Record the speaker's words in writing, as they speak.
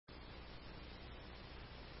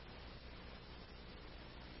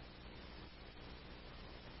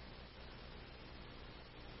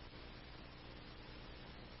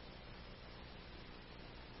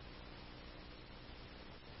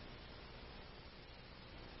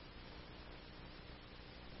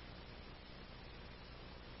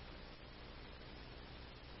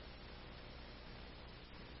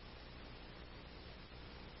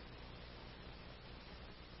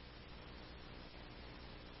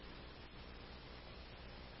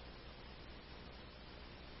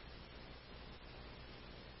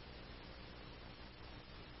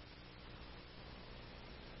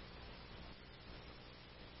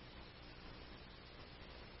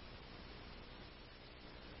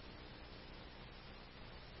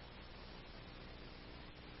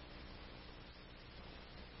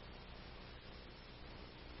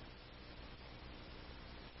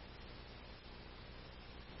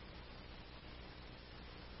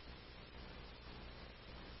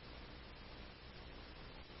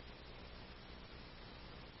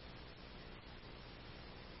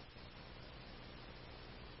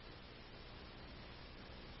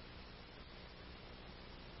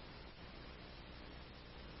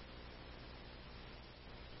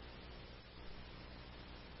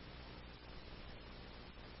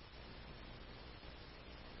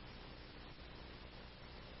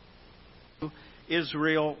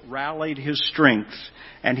Israel rallied his strength,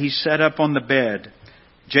 and he sat up on the bed.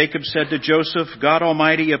 Jacob said to Joseph, God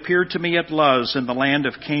Almighty appeared to me at Luz in the land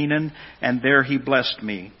of Canaan, and there he blessed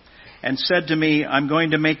me, and said to me, I'm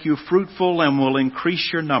going to make you fruitful and will increase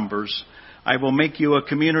your numbers. I will make you a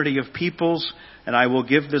community of peoples, and I will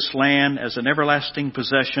give this land as an everlasting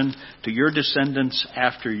possession to your descendants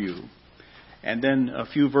after you. And then a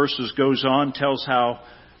few verses goes on, tells how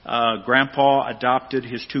Grandpa adopted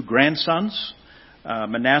his two grandsons,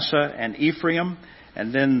 Manasseh and Ephraim.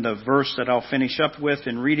 And then the verse that I'll finish up with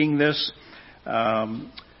in reading this,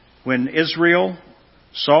 when Israel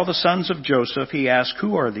saw the sons of Joseph, he asked,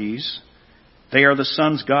 who are these? They are the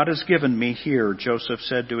sons God has given me here, Joseph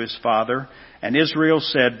said to his father. And Israel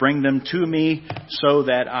said, bring them to me so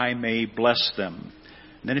that I may bless them.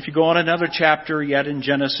 And then if you go on another chapter yet in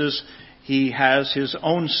Genesis, he has his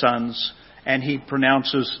own sons and he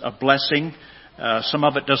pronounces a blessing. Some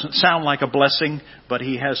of it doesn't sound like a blessing, but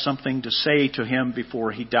he has something to say to him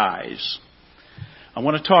before he dies. I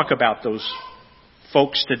want to talk about those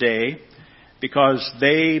folks today because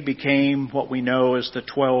they became what we know as the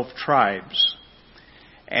 12 tribes.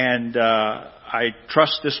 And I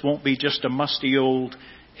trust this won't be just a musty old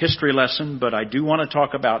history lesson, but I do want to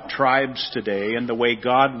talk about tribes today and the way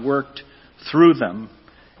God worked through them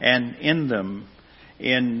and in them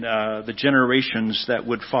in the generations that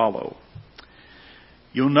would follow.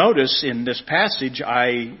 You'll notice in this passage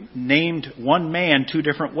I named one man two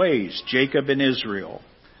different ways, Jacob and Israel.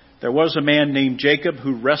 There was a man named Jacob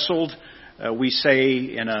who wrestled, we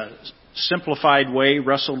say in a simplified way,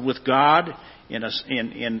 wrestled with God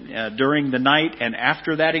during the night, and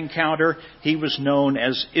after that encounter he was known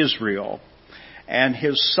as Israel. And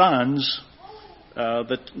his sons,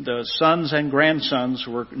 the sons and grandsons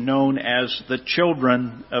were known as the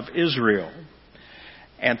children of Israel.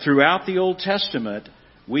 And throughout the Old Testament,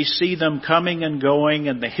 we see them coming and going,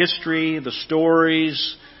 and the history, the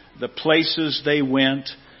stories, the places they went,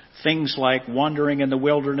 things like wandering in the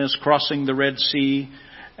wilderness, crossing the Red Sea,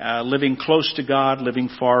 living close to God, living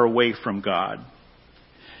far away from God.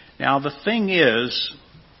 Now the thing is,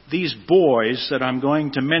 these boys that I'm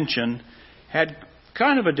going to mention had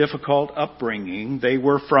kind of a difficult upbringing. They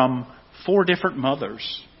were from 4 different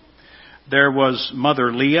mothers. There was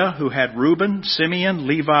Mother Leah, who had Reuben, Simeon,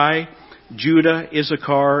 Levi, Judah,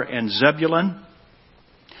 Issachar, and Zebulun.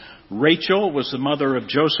 Rachel was the mother of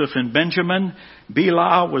Joseph and Benjamin.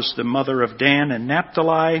 Bilhah was the mother of Dan and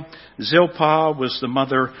Naphtali. Zilpah was the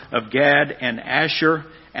mother of Gad and Asher.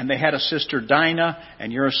 And they had a sister, Dinah.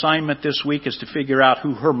 And your assignment this week is to figure out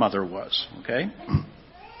who her mother was. Okay?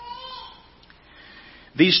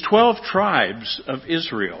 These 12 tribes of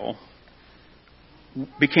Israel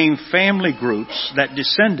became family groups that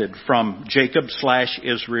descended from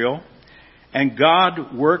Jacob/Israel. And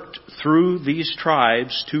God worked through these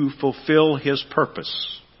tribes to fulfill His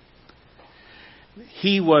purpose.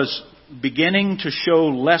 He was beginning to show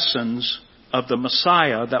lessons of the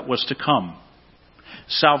Messiah that was to come.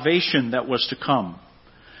 Salvation that was to come.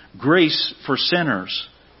 Grace for sinners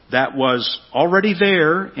that was already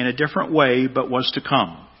there in a different way, but was to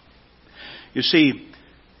come. You see,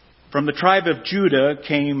 from the tribe of Judah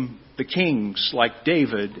came the kings like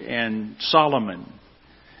David and Solomon.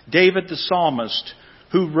 David the psalmist,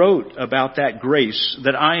 who wrote about that grace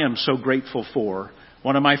that I am so grateful for.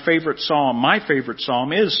 One of my favorite psalm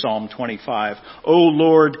is Psalm 25. O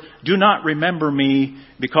Lord, do not remember me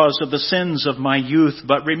because of the sins of my youth,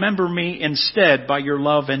 but remember me instead by your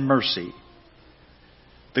love and mercy.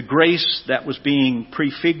 The grace that was being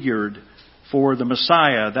prefigured for the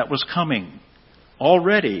Messiah that was coming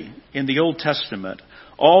already in the Old Testament,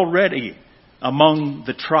 already among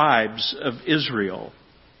the tribes of Israel.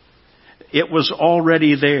 It was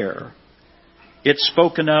already there. It's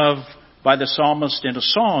spoken of by the psalmist in a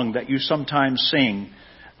song that you sometimes sing.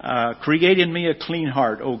 Create in me a clean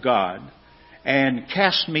heart, O God, and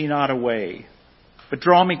cast me not away, but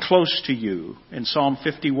draw me close to you. In Psalm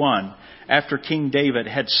 51, after King David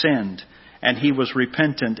had sinned and he was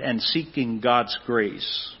repentant and seeking God's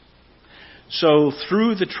grace. So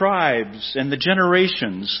through the tribes and the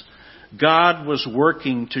generations, God was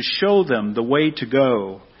working to show them the way to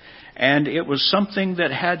go. And it was something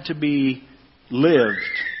that had to be lived.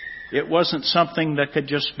 It wasn't something that could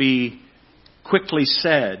just be quickly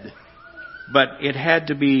said, but it had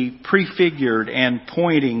to be prefigured and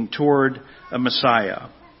pointing toward a Messiah.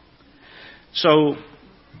 So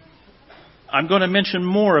I'm going to mention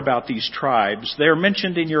more about these tribes. They're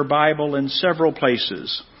mentioned in your Bible in several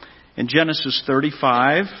places. In Genesis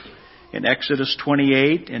 35, in Exodus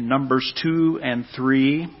 28, in Numbers 2 and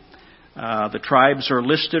 3, The tribes are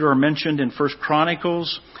listed or mentioned in 1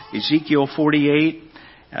 Chronicles, Ezekiel 48,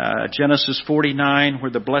 Genesis 49,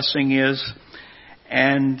 where the blessing is.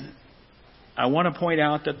 And I want to point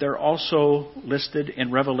out that they're also listed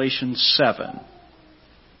in Revelation 7.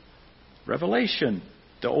 Revelation,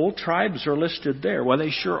 the old tribes are listed there. Well,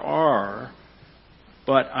 they sure are.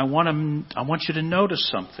 But I want you to notice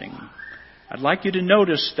something. I'd like you to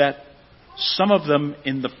notice that some of them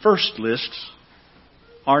in the first list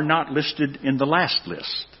are not listed in the last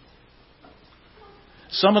list.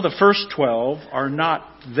 Some of the first 12 are not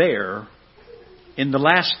there in the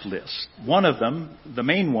last list. One of them, the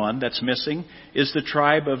main one that's missing, is the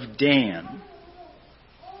tribe of Dan.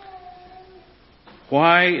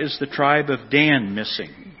 Why is the tribe of Dan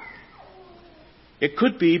missing? It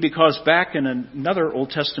could be because back in another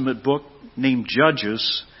Old Testament book named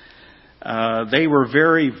Judges, they were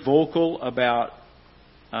very vocal about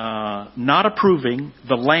not approving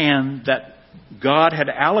the land that God had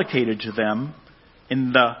allocated to them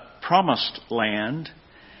in the promised land.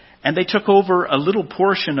 And they took over a little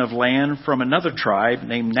portion of land from another tribe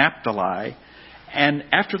named Naphtali. And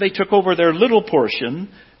after they took over their little portion,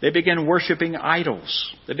 they began worshiping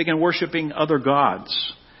idols. They began worshiping other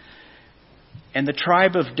gods. And the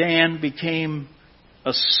tribe of Dan became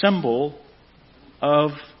a symbol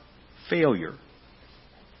of failure.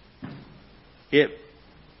 It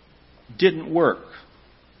didn't work.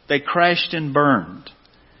 They crashed and burned.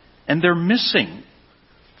 And they're missing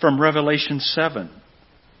from Revelation 7.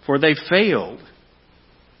 For they failed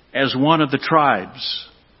as one of the tribes.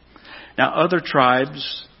 Now, other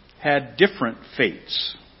tribes had different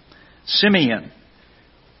fates. Simeon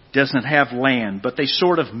doesn't have land, but they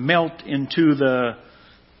sort of melt into the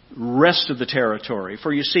rest of the territory.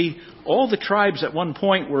 For you see, all the tribes at one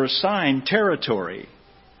point were assigned territory.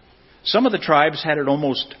 Some of the tribes had it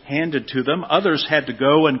almost handed to them. Others had to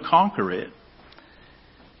go and conquer it.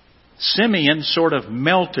 Simeon sort of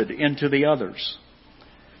melted into the others.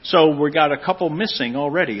 So we got a couple missing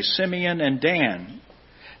already, Simeon and Dan.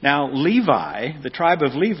 Now, Levi, the tribe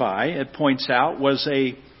of Levi, it points out, was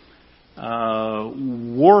a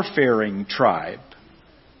warfaring tribe.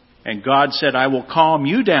 And God said, I will calm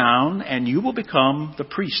you down and you will become the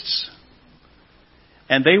priests.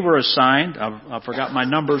 And they were assigned, I forgot my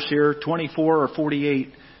numbers here, 24 or 48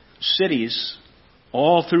 cities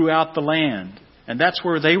all throughout the land. And that's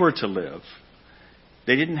where they were to live.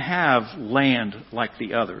 They didn't have land like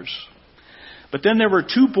the others. But then there were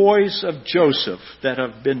two boys of Joseph that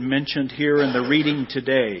have been mentioned here in the reading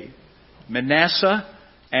today. Manasseh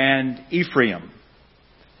and Ephraim.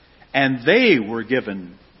 And they were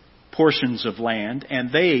given portions of land,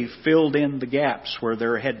 and they filled in the gaps where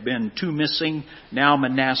there had been two missing, now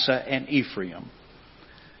Manasseh and Ephraim.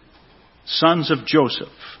 Sons of Joseph.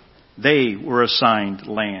 They were assigned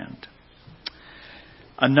land.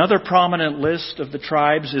 Another prominent list of the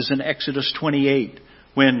tribes is in Exodus 28,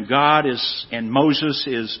 when God and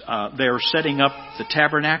Moses they're setting up the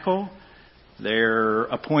tabernacle. They're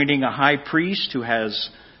appointing a high priest who has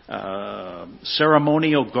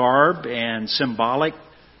ceremonial garb and symbolic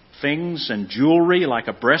things and jewelry like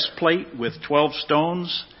a breastplate with 12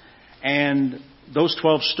 stones. And those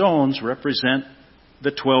 12 stones represent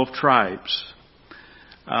the 12 tribes.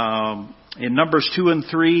 In Numbers 2 and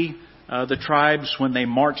 3, the tribes, when they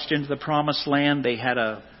marched into the promised land, they had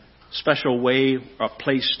a special way, a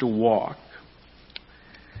place to walk.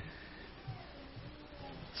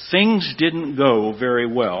 Things didn't go very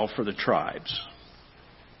well for the tribes.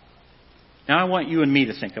 Now I want you and me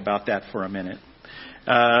to think about that for a minute.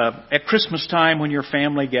 At Christmas time when your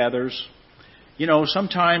family gathers,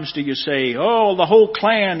 sometimes do you say, oh, the whole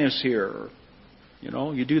clan is here?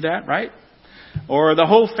 You do that, right? Or the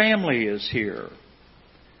whole family is here.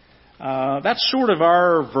 That's sort of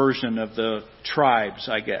our version of the tribes,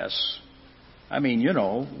 I guess. I mean,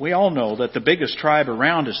 we all know that the biggest tribe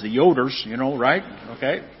around is the Yoders, right?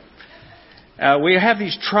 Okay. We have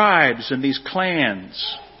these tribes and these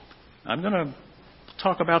clans. I'm going to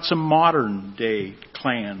talk about some modern day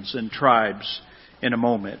clans and tribes in a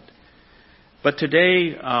moment. But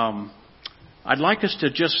today, I'd like us to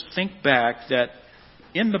just think back that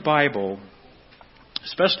in the Bible,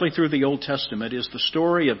 especially through the Old Testament, is the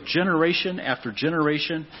story of generation after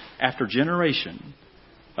generation after generation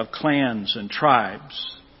of clans and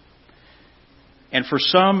tribes. And for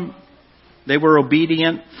some, they were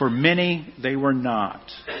obedient. For many, they were not.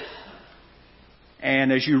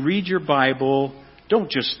 And as you read your Bible, don't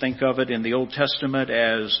just think of it in the Old Testament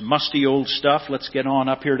as musty old stuff. Let's get on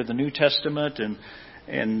up here to the New Testament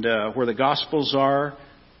and where the Gospels are.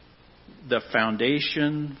 the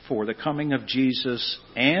foundation for the coming of Jesus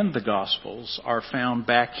and the Gospels are found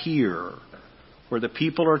back here, where the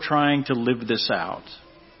people are trying to live this out.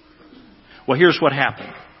 Well, here's what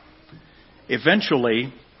happened.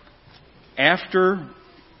 Eventually, after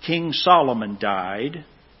King Solomon died,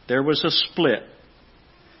 there was a split.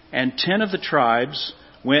 And 10 of the tribes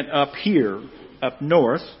went up here, up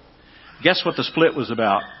north. Guess what the split was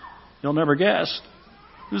about? You'll never guess.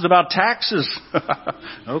 It was about taxes.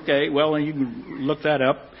 Okay, well, you can look that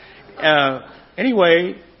up.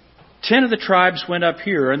 Anyway, 10 of the tribes went up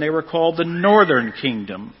here, and they were called the Northern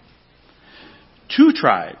Kingdom. 2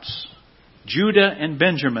 tribes, Judah and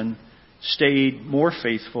Benjamin, stayed more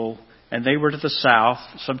faithful, and they were to the south,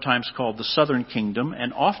 sometimes called the Southern Kingdom,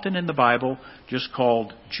 and often in the Bible just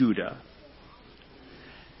called Judah.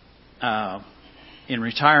 In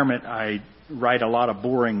retirement, I write a lot of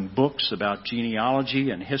boring books about genealogy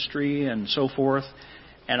and history and so forth,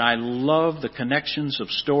 and I love the connections of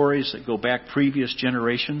stories that go back previous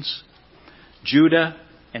generations. Judah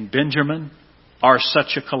and Benjamin are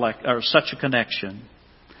such a connection.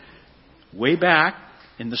 Way back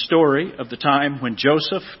in the story of the time when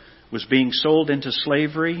Joseph was being sold into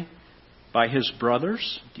slavery by his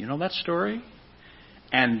brothers. Do you know that story?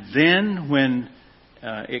 And then when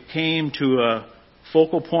it came to a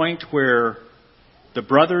focal point where the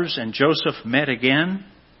brothers and Joseph met again,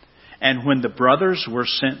 and when the brothers were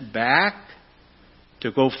sent back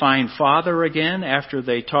to go find father again after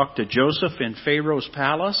they talked to Joseph in Pharaoh's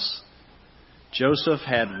palace, Joseph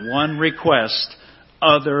had one request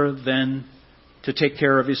other than to take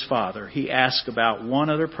care of his father. He asked about one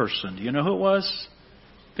other person. Do you know who it was?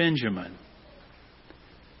 Benjamin.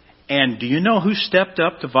 And do you know who stepped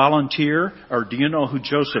up to volunteer? Or do you know who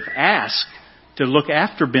Joseph asked to look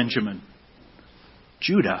after Benjamin?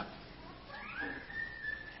 Judah.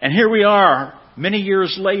 And here we are, many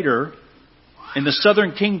years later, in the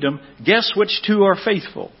Southern Kingdom. Guess which 2 are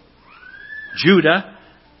faithful? Judah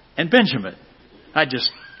and Benjamin. I just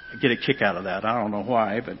get a kick out of that. I don't know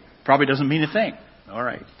why, but probably doesn't mean a thing. All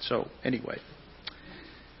right. So anyway.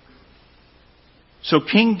 So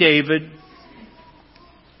King David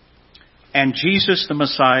and Jesus the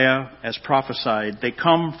Messiah, as prophesied, they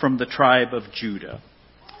come from the tribe of Judah.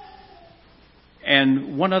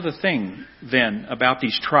 And one other thing, then, about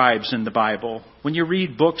these tribes in the Bible. When you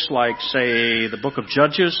read books like, say, the book of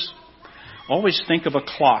Judges, always think of a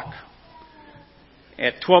clock.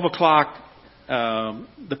 At 12 o'clock,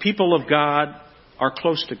 the people of God are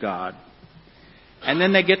close to God. And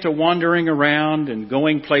then they get to wandering around and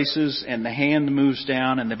going places, and the hand moves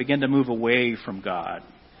down, and they begin to move away from God.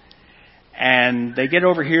 And they get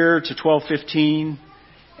over here to 12:15,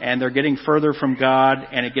 and they're getting further from God,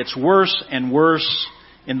 and it gets worse and worse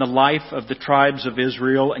in the life of the tribes of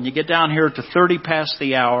Israel. And you get down here to 30 past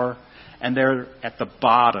the hour, and they're at the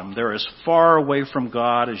bottom. They're as far away from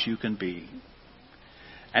God as you can be.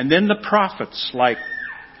 And then the prophets like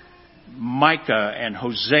Micah and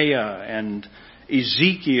Hosea and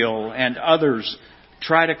Ezekiel and others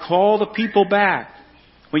try to call the people back.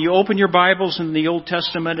 When you open your Bibles in the Old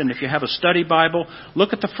Testament, and if you have a study Bible,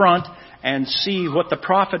 look at the front and see what the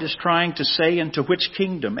prophet is trying to say and to which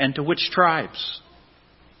kingdom and to which tribes.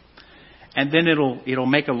 And then it'll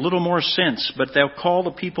make a little more sense, but they'll call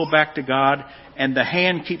the people back to God, and the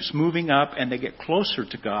hand keeps moving up, and they get closer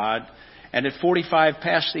to God. And at 45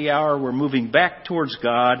 past the hour, we're moving back towards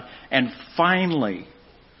God, and finally,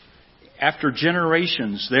 after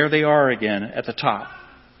generations, there they are again at the top.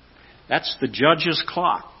 That's the Judges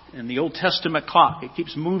clock in the Old Testament clock. It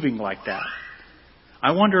keeps moving like that.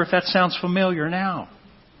 I wonder if that sounds familiar now.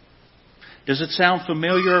 Does it sound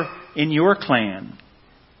familiar in your clan,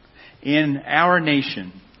 in our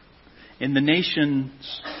nation, in the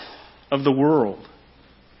nations of the world?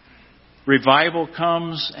 Revival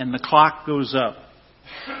comes and the clock goes up.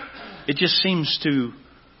 It just seems to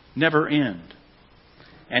never end.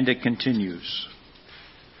 And it continues.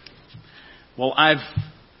 Well, I've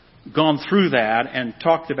gone through that and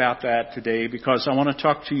talked about that today because I want to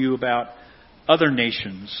talk to you about other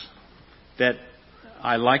nations that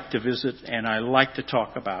I like to visit and I like to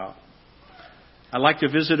talk about. I like to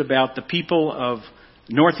visit about the people of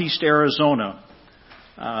Northeast Arizona,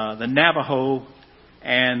 the Navajo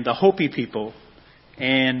and the Hopi people,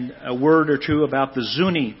 and a word or two about the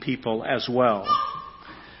Zuni people as well.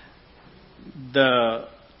 The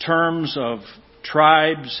terms of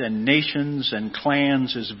tribes and nations and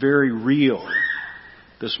clans is very real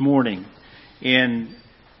this morning in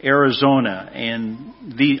Arizona and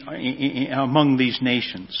among these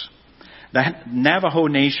nations. The Navajo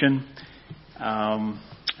Nation,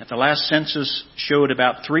 at the last census, showed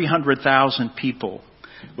about 300,000 people.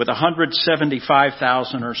 with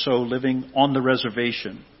 175,000 or so living on the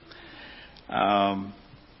reservation. I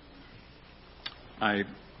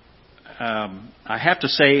have to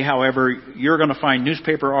say, however, you're going to find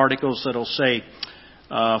newspaper articles that'll say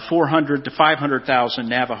 400 to 500,000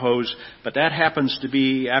 Navajos, but that happens to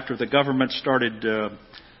be after the government started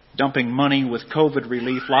dumping money with COVID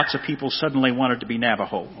relief. Lots of people suddenly wanted to be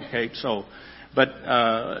Navajo. Okay, so, but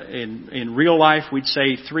in real life, we'd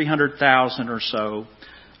say 300,000 or so,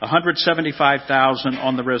 175,000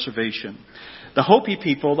 on the reservation. The Hopi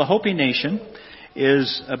people, the Hopi Nation,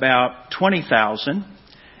 is about 20,000,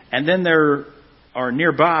 and then there are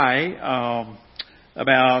nearby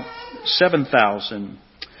about 7,000.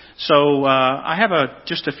 So I have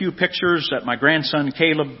just a few pictures that my grandson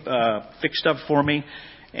Caleb fixed up for me,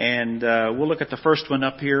 and we'll look at the first one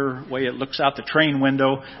up here, the way it looks out the train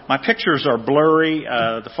window. My pictures are blurry.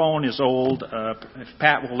 The phone is old. If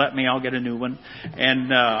Pat will let me, I'll get a new one. And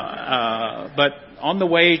but on the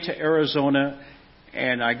way to Arizona,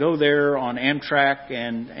 and I go there on Amtrak,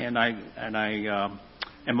 and I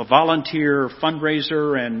am a volunteer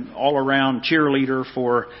fundraiser and all-around cheerleader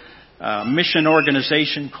for a mission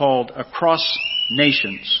organization called Across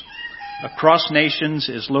Nations. Across Nations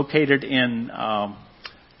is located in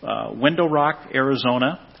Window Rock,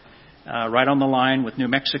 Arizona, right on the line with New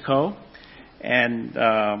Mexico. And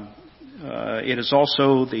it is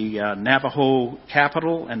also the Navajo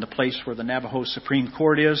capital and the place where the Navajo Supreme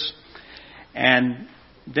Court is. And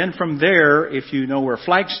then from there, if you know where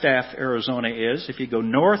Flagstaff, Arizona is, if you go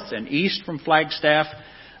north and east from Flagstaff,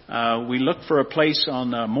 we look for a place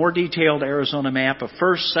on the more detailed Arizona map of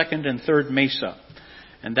 1st, 2nd, and 3rd Mesa.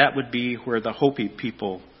 And that would be where the Hopi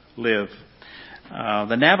people live.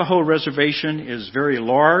 The Navajo reservation is very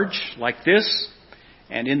large, like this.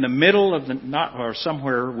 And in the middle of or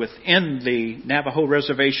somewhere within the Navajo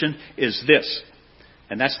reservation is this.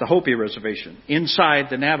 And that's the Hopi reservation, inside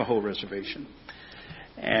the Navajo reservation.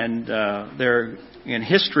 And there, in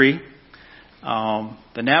history,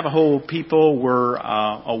 the Navajo people were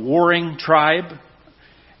a warring tribe,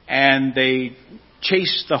 and they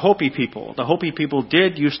chased the Hopi people. The Hopi people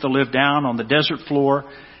used to live down on the desert floor,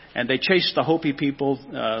 and they chased the Hopi people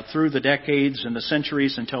through the decades and the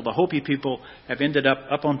centuries until the Hopi people have ended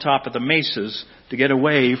up on top of the mesas to get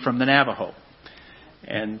away from the Navajo.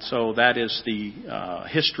 And so that is the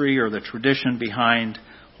history or the tradition behind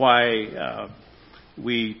why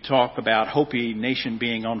we talk about Hopi Nation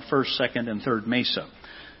being on 1st, 2nd, and 3rd Mesa.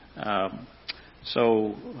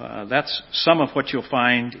 So that's some of what you'll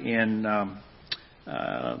find in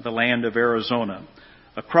the land of Arizona.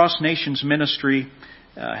 Across Nations Ministry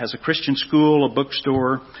has a Christian school, a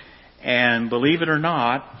bookstore, and believe it or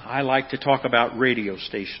not, I like to talk about radio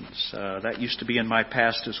stations. That used to be in my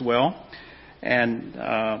past as well. And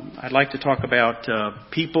I'd like to talk about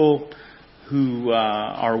people who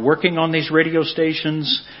are working on these radio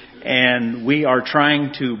stations, and we are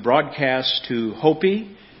trying to broadcast to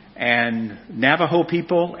Hopi and Navajo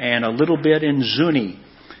people and a little bit in Zuni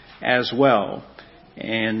as well,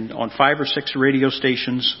 and on 5 or 6 radio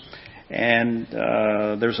stations. And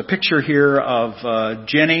there's a picture here of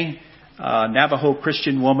Jenny, Navajo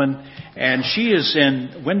Christian woman, and she is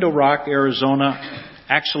in Window Rock, Arizona,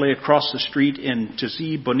 actually across the street in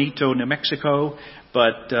Tizí Bonito, New Mexico,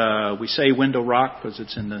 but we say Window Rock because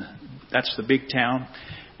that's the big town.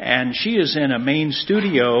 And she is in a main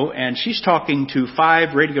studio, and she's talking to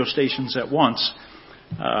 5 radio stations at once,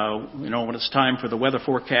 when it's time for the weather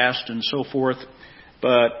forecast and so forth.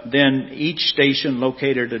 But then each station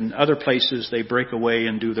located in other places, they break away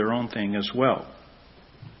and do their own thing as well.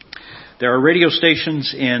 There are radio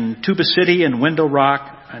stations in Tuba City and Window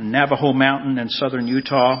Rock and Navajo Mountain in southern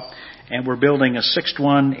Utah, and we're building a 6th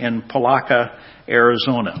one in Palaca,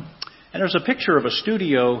 Arizona. And there's a picture of a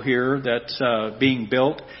studio here that's being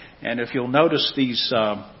built, and if you'll notice these,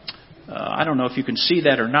 I don't know if you can see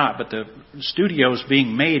that or not, but the studio is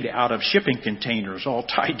being made out of shipping containers all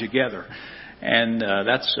tied together. And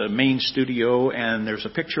that's a main studio, and there's a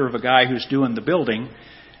picture of a guy who's doing the building.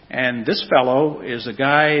 And this fellow is a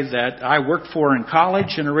guy that I worked for in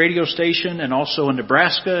college in a radio station, and also in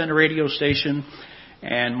Nebraska in a radio station.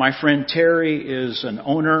 And my friend Terry is an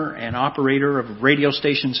owner and operator of radio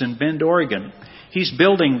stations in Bend, Oregon. He's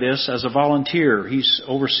building this as a volunteer. He's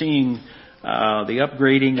overseeing the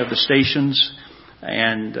upgrading of the stations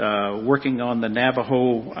and working on the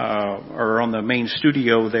Navajo, or on the main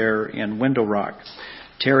studio there in Window Rock.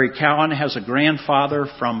 Terry Cowan has a grandfather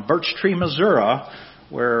from Birch Tree, Missouri,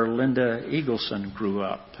 where Linda Eagleson grew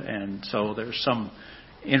up. And so there's some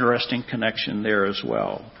interesting connection there as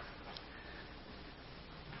well.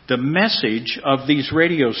 the message of these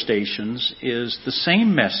radio stations is the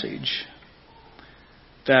same message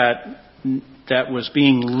that was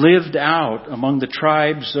being lived out among the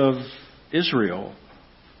tribes of Israel.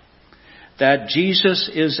 That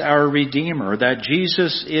Jesus is our Redeemer. That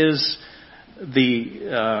Jesus is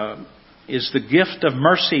the gift of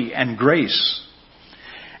mercy and grace.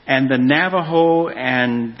 And the Navajo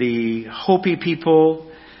and the Hopi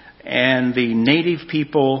people and the Native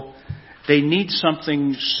people, they need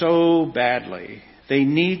something so badly. They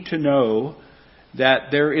need to know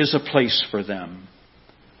that there is a place for them.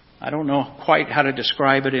 I don't know quite how to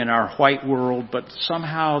describe it in our white world, but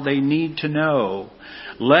somehow they need to know.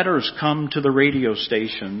 Letters come to the radio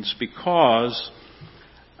stations because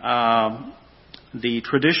the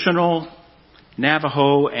traditional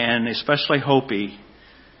Navajo and especially Hopi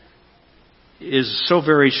is so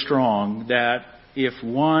very strong that if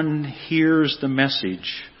one hears the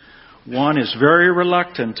message, one is very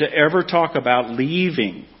reluctant to ever talk about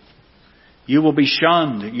leaving. You will be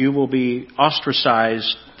shunned. You will be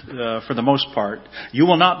ostracized for the most part. You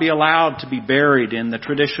will not be allowed to be buried in the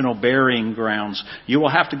traditional burying grounds. You will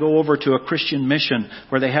have to go over to a Christian mission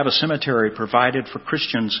where they have a cemetery provided for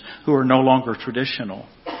Christians who are no longer traditional.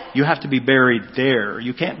 You have to be buried there.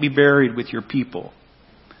 You can't be buried with your people.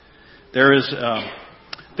 There is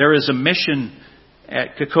a mission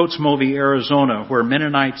at Kokotzmovi, Arizona, where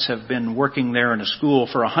Mennonites have been working there in a school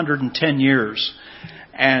for 110 years.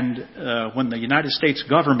 And when the United States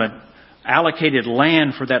government allocated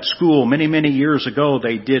land for that school many, many years ago,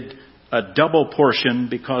 they did a double portion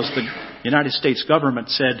because the United States government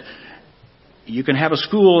said, you can have a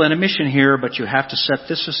school and a mission here, but you have to set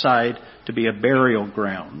this aside to be a burial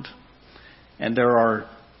ground. And there are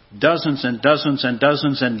dozens and dozens and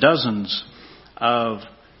dozens and dozens of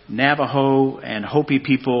Navajo and Hopi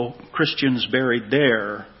people, Christians buried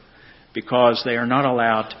there because they are not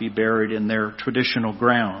allowed to be buried in their traditional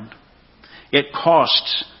ground. It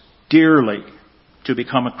costs dearly to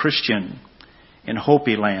become a Christian in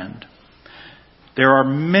Hopi land. There are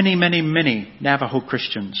many, many, many Navajo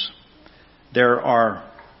Christians. There are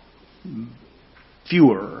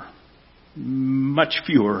fewer, much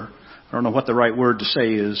fewer, I don't know what the right word to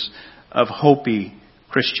say is, of Hopi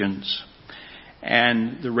Christians.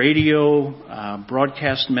 And the radio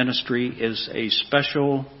broadcast ministry is a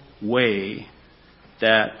special way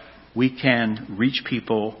that we can reach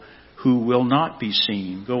people who will not be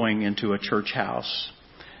seen going into a church house.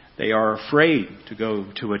 They are afraid to go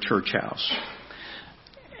to a church house.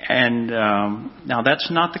 And now that's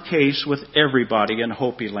not the case with everybody in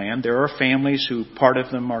Hopi land. There are families who, part of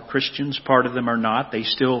them are Christians, part of them are not. They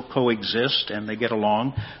still coexist and they get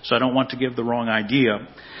along. So I don't want to give the wrong idea.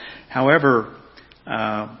 However,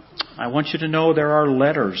 I want you to know there are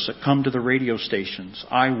letters that come to the radio stations.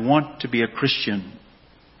 I want to be a Christian,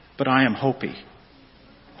 but I am Hopi.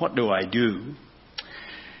 What do I do?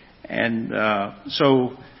 And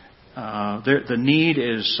so the need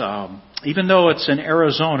is, even though it's in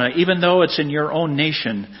Arizona, even though it's in your own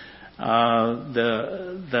nation, the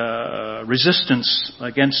resistance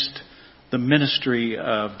against the ministry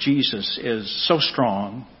of Jesus is so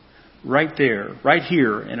strong right there, right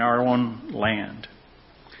here in our own land.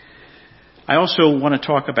 I also want to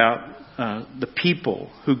talk about the people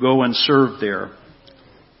who go and serve there.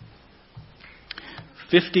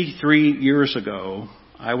 53 years ago,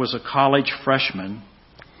 I was a college freshman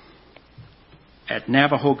at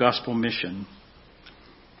Navajo Gospel Mission,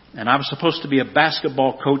 and I was supposed to be a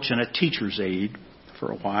basketball coach and a teacher's aide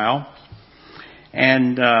for a while.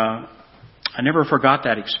 And I never forgot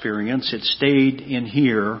that experience. It stayed in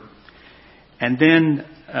here. And then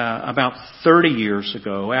about 30 years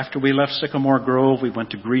ago, after we left Sycamore Grove, we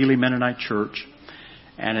went to Greeley Mennonite Church.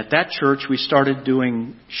 And at that church, we started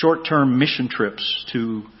doing short-term mission trips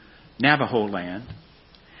to Navajo land.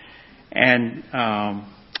 And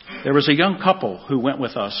there was a young couple who went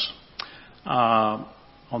with us.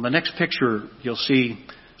 On the next picture, you'll see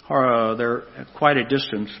they're at quite a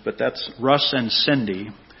distance, but that's Russ and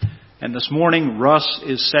Cindy. And this morning, Russ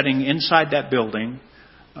is sitting inside that building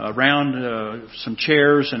around some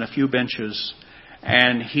chairs and a few benches,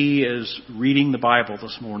 and he is reading the Bible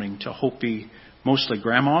this morning to Hopi, mostly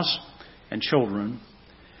grandmas and children.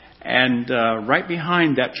 And right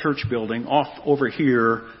behind that church building, off over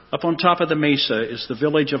here, up on top of the mesa, is the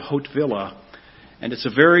village of Hautevilla. And it's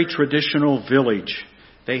a very traditional village.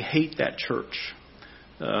 They hate that church.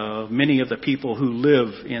 Many of the people who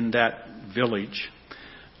live in that village.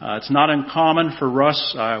 It's not uncommon for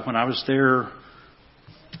Russ, when I was there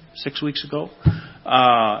 6 weeks ago,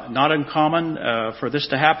 not uncommon for this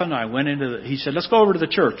to happen. I went into he said, let's go over to the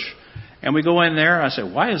church. And we go in there. I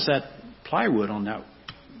said, why is that plywood on that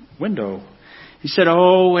window. He said,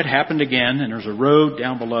 oh, it happened again, and there's a road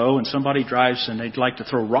down below, and somebody drives, and they'd like to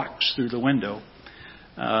throw rocks through the window.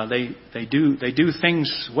 They do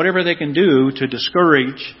things, whatever they can do to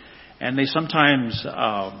discourage, and they sometimes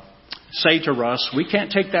say to Russ, we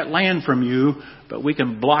can't take that land from you, but we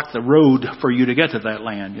can block the road for you to get to that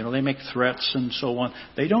land. You know, they make threats and so on.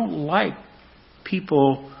 They don't like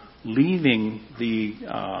people leaving the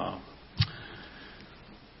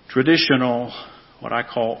traditional, what I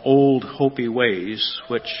call old Hopi ways,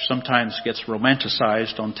 which sometimes gets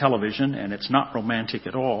romanticized on television, and it's not romantic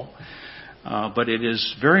at all. But it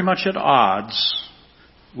is very much at odds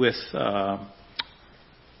with the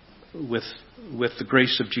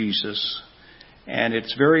grace of Jesus. And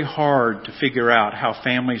it's very hard to figure out how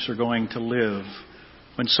families are going to live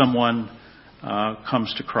when someone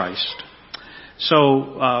comes to Christ.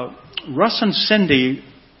 So Russ and Cindy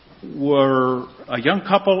were a young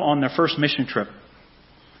couple on their first mission trip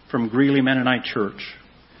from Greeley Mennonite Church.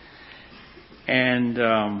 And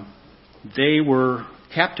they were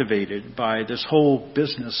captivated by this whole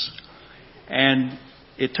business. And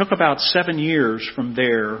it took about 7 years from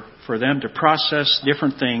there for them to process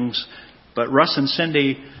different things. But Russ and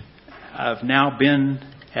Cindy have now been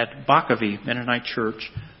at Bakavi Mennonite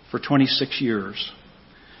Church for 26 years.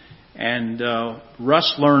 And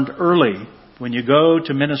Russ learned early, when you go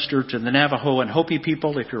to minister to the Navajo and Hopi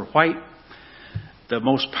people, if you're white, the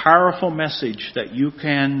most powerful message that you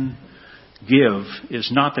can give is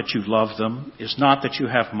not that you love them, is not that you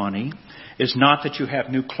have money, is not that you have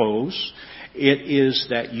new clothes. It is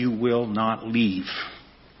that you will not leave,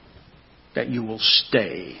 that you will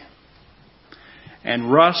stay.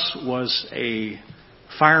 And Russ was a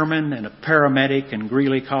fireman and a paramedic in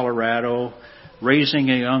Greeley, Colorado, raising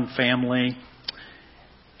a young family.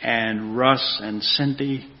 And Russ and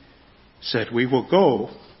Cindy said, we will go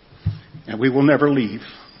and we will never leave.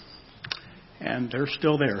 And they're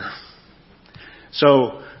still there.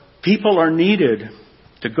 So people are needed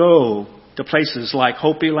to go to places like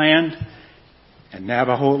Hopi land and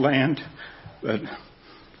Navajo land. But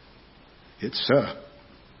it's a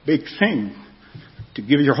big thing to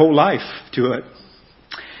give your whole life to it.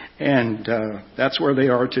 And that's where they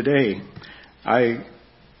are today. I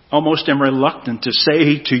almost am reluctant to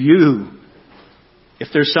say to you, if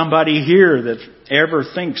there's somebody here that ever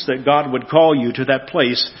thinks that God would call you to that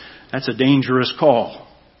place, that's a dangerous call.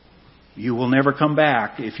 You will never come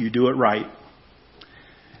back if you do it right.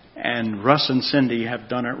 And Russ and Cindy have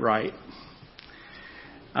done it right.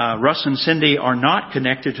 Russ and Cindy are not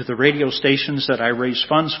connected to the radio stations that I raise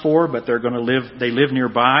funds for, but they live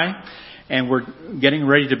nearby. And we're getting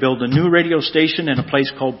ready to build a new radio station in a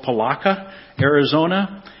place called Palaca,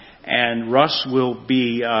 Arizona. And Russ will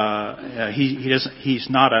be, he's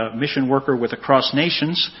not a mission worker with Across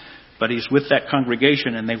Nations, but he's with that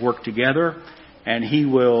congregation and they work together. And he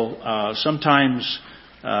will sometimes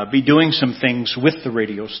be doing some things with the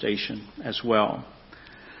radio station as well.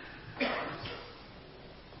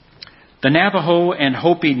 The Navajo and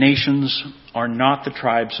Hopi nations are not the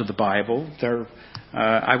tribes of the Bible.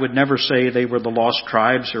 I would never say they were the lost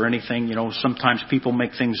tribes or anything. You know, sometimes people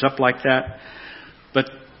make things up like that. But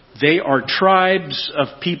they are tribes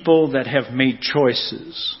of people that have made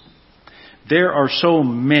choices. There are so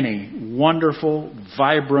many wonderful,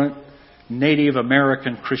 vibrant Native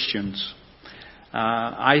American Christians.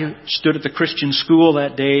 I stood at the Christian school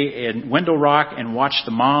that day in Window Rock and watched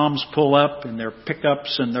the moms pull up in their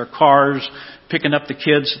pickups and their cars, picking up the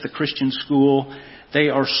kids at the Christian school. They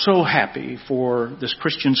are so happy for this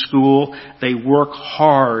Christian school. They work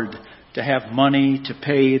hard to have money to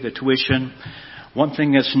pay the tuition. One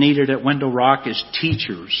thing that's needed at Window Rock is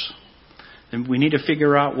teachers. And we need to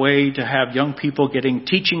figure out a way to have young people getting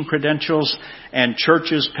teaching credentials and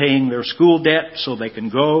churches paying their school debt so they can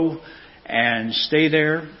go and stay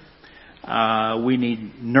there. We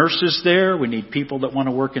need nurses there. We need people that want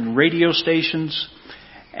to work in radio stations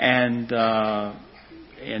and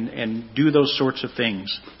do those sorts of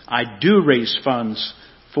things. I do raise funds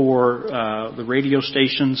for the radio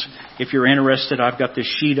stations. If you're interested, I've got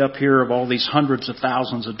this sheet up here of all these hundreds of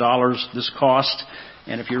thousands of dollars this cost.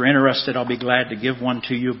 And if you're interested, I'll be glad to give one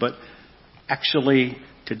to you. But actually,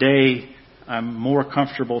 today, I'm more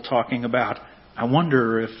comfortable talking about, I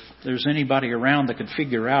wonder if there's anybody around that could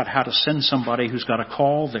figure out how to send somebody who's got a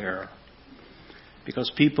call there.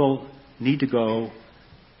 Because people need to go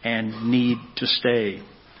and need to stay.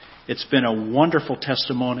 It's been a wonderful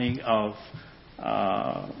testimony of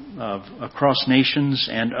Across Nations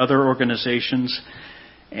and other organizations.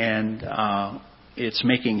 And it's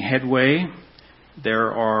making headway.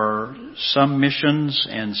 There are some missions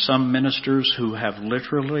and some ministers who have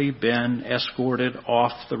literally been escorted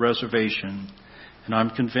off the reservation. And I'm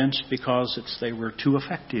convinced because they were too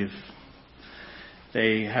effective.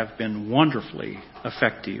 They have been wonderfully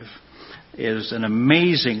effective. It is an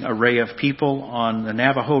amazing array of people on the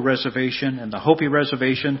Navajo reservation and the Hopi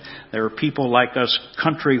reservation. There are people like us,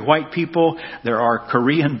 country white people. There are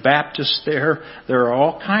Korean Baptists there. There are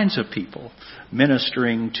all kinds of people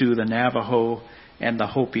ministering to the Navajo and the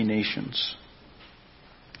Hopi nations.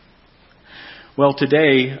 Well,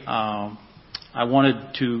 today I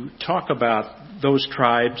wanted to talk about those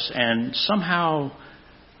tribes and somehow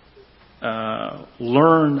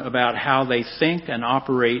learn about how they think and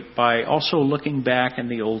operate by also looking back in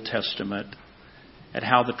the Old Testament at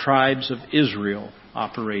how the tribes of Israel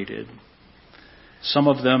operated. Some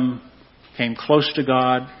of them came close to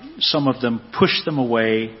God, some of them pushed them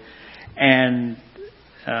away, and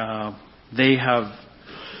they have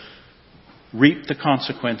reaped the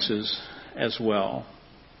consequences as well.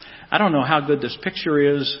 I don't know how good this picture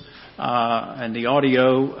is and the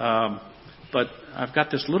audio, but I've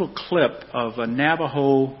got this little clip of a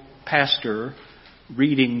Navajo pastor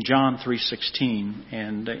reading John 3:16,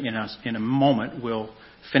 and in a moment we'll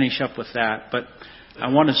finish up with that. But I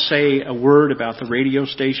want to say a word about the radio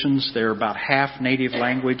stations. They're about half native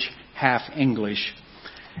language, half English.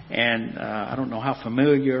 And I don't know how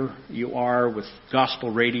familiar you are with gospel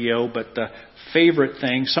radio, but the favorite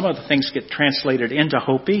thing, some of the things get translated into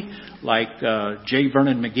Hopi, like J.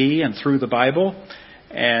 Vernon McGee and Through the Bible.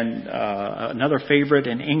 And another favorite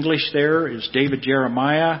in English there is David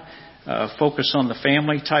Jeremiah, Focus on the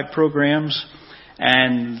Family type programs.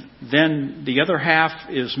 And then the other half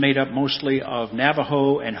is made up mostly of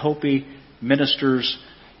Navajo and Hopi ministers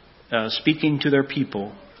speaking to their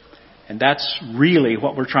people. And that's really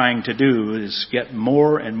what we're trying to do, is get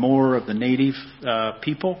more and more of the native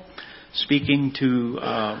people speaking to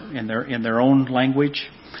in their own language.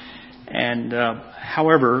 And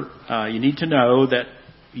however, you need to know that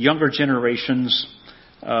younger generations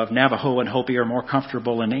of Navajo and Hopi are more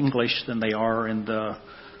comfortable in English than they are in the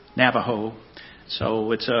Navajo.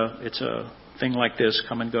 So it's a thing like this,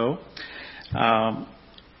 come and go.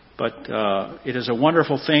 But it is a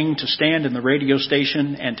wonderful thing to stand in the radio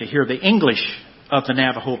station and to hear the English of the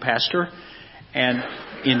Navajo pastor. And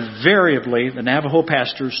invariably, the Navajo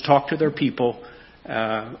pastors talk to their people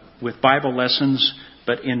with Bible lessons,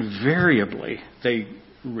 but invariably they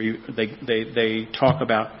talk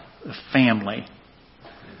about family.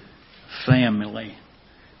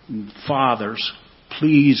 Fathers,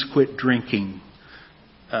 please quit drinking.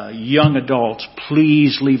 Young adults,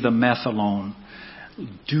 please leave the meth alone.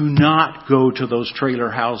 Do not go to those trailer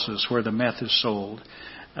houses where the meth is sold.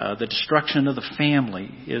 The destruction of the family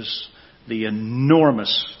is the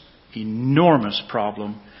enormous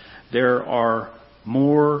problem. There are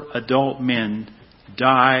more adult men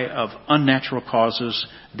die of unnatural causes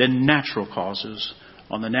than natural causes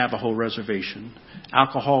on the Navajo reservation.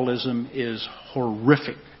 Alcoholism is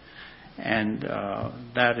horrific, and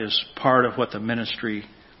that is part of what the ministry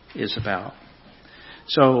is about.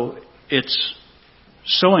 So it's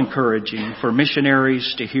so encouraging for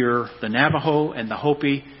missionaries to hear the Navajo and the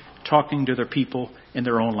Hopi talking to their people in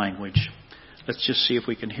their own language. Let's just see if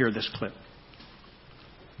we can hear this clip.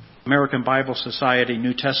 American Bible Society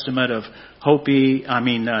New Testament of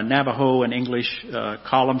Navajo and English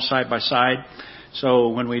columns side by side. So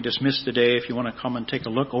when we dismiss today, if you want to come and take a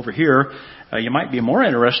look over here, you might be more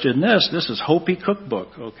interested in this. This is Hopi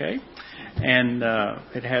Cookbook, okay? And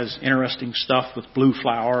it has interesting stuff with blue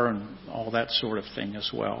flour and all that sort of thing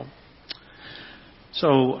as well.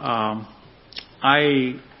 So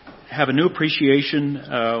I have a new appreciation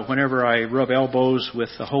whenever I rub elbows with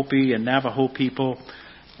the Hopi and Navajo people.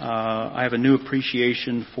 I have a new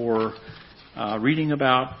appreciation for reading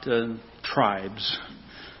about tribes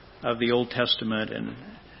of the Old Testament and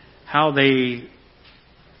how they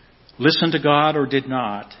listened to God or did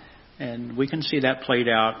not. And we can see that played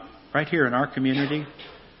out right here in our community,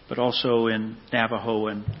 but also in Navajo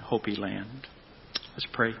and Hopi land. Let's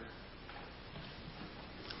pray.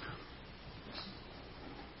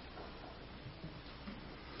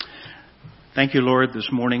 Thank you, Lord, this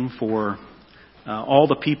morning for all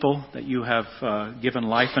the people that you have given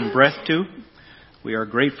life and breath to. We are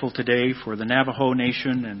grateful today for the Navajo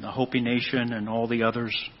Nation and the Hopi Nation and all the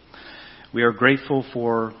others. We are grateful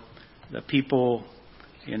for the people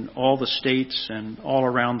in all the states and all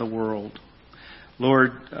around the world.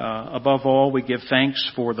 Lord, above all, we give thanks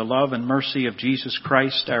for the love and mercy of Jesus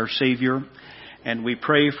Christ, our Savior. And we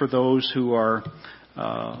pray for those who are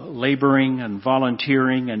laboring and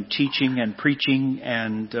volunteering and teaching and preaching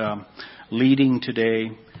and leading today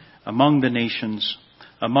among the nations,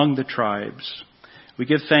 among the tribes. We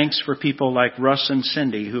give thanks for people like Russ and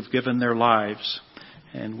Cindy who've given their lives.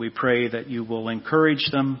 And we pray that you will encourage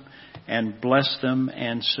them and bless them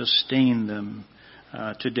and sustain them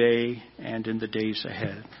today and in the days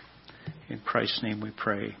ahead. In Christ's name we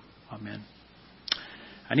pray. Amen.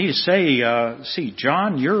 I need to say,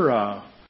 John, you're